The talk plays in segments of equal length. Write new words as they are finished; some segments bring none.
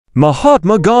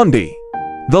Mahatma Gandhi.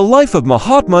 The Life of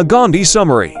Mahatma Gandhi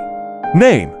Summary.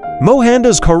 Name: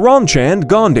 Mohandas Karamchand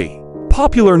Gandhi.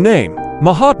 Popular name: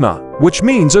 Mahatma, which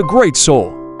means a great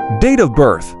soul. Date of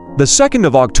birth: the 2nd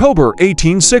of October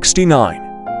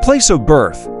 1869. Place of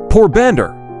birth: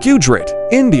 Porbandar, Gujarat,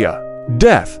 India.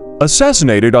 Death: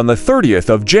 assassinated on the 30th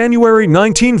of January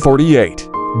 1948.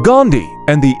 Gandhi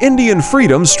and the Indian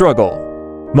freedom struggle.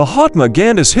 Mahatma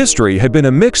Gandhi's history had been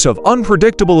a mix of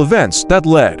unpredictable events that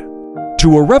led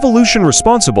to a revolution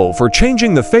responsible for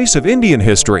changing the face of Indian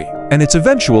history and its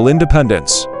eventual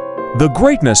independence. The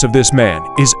greatness of this man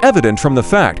is evident from the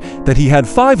fact that he had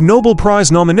 5 Nobel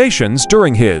Prize nominations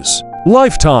during his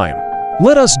lifetime.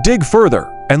 Let us dig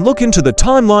further and look into the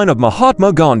timeline of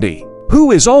Mahatma Gandhi,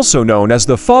 who is also known as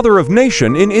the Father of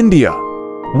Nation in India.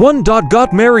 1.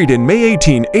 Got married in May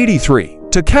 1883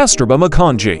 to Kasturba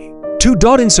Mukherjee. 2.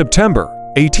 In September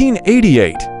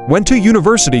 1888, went to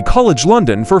University College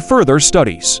London for further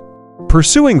studies,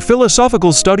 pursuing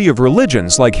philosophical study of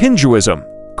religions like Hinduism,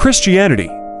 Christianity,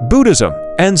 Buddhism,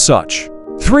 and such.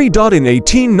 3. In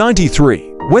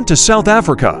 1893, went to South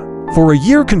Africa for a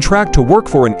year contract to work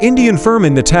for an Indian firm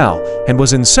in Natal and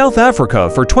was in South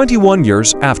Africa for 21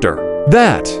 years after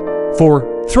that.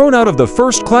 4. Thrown out of the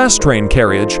first-class train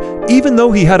carriage even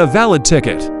though he had a valid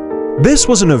ticket. This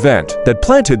was an event that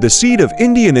planted the seed of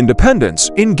Indian independence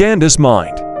in Gandhi's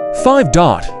mind. 5.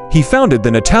 He founded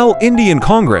the Natal Indian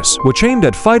Congress, which aimed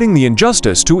at fighting the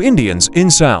injustice to Indians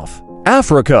in South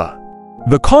Africa.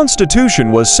 The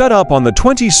Constitution was set up on the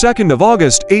 22nd of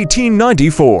August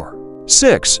 1894.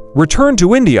 6. Returned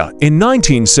to India in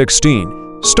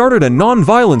 1916, started a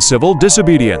non-violent civil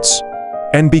disobedience,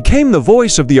 and became the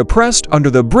voice of the oppressed under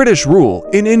the British rule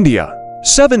in India.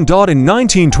 7. In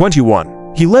 1921,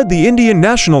 he led the Indian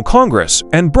National Congress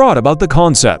and brought about the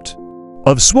concept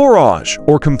of Swaraj,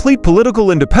 or complete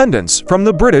political independence from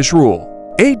the British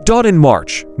rule. 8. In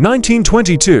March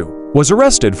 1922, was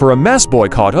arrested for a mass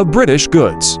boycott of British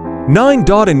goods. 9.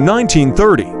 In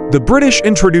 1930, the British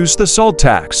introduced the salt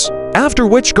tax, after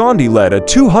which Gandhi led a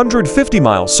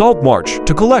 250-mile salt march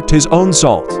to collect his own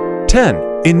salt. 10.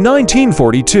 In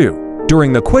 1942,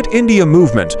 during the Quit India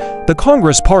movement, the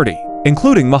Congress Party,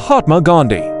 including Mahatma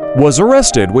Gandhi, was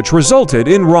arrested, which resulted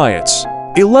in riots.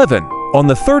 11. On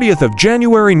the 30th of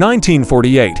January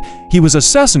 1948, he was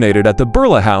assassinated at the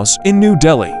Birla House in New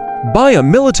Delhi by a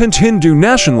militant Hindu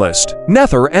nationalist,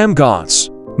 Nether Amgas.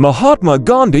 Mahatma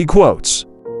Gandhi quotes: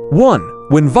 1.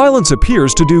 When violence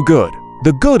appears to do good,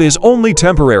 the good is only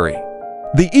temporary.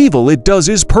 The evil it does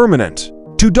is permanent.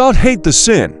 2. Hate the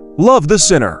sin, love the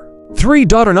sinner. 3.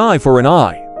 An eye for an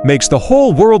eye makes the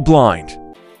whole world blind.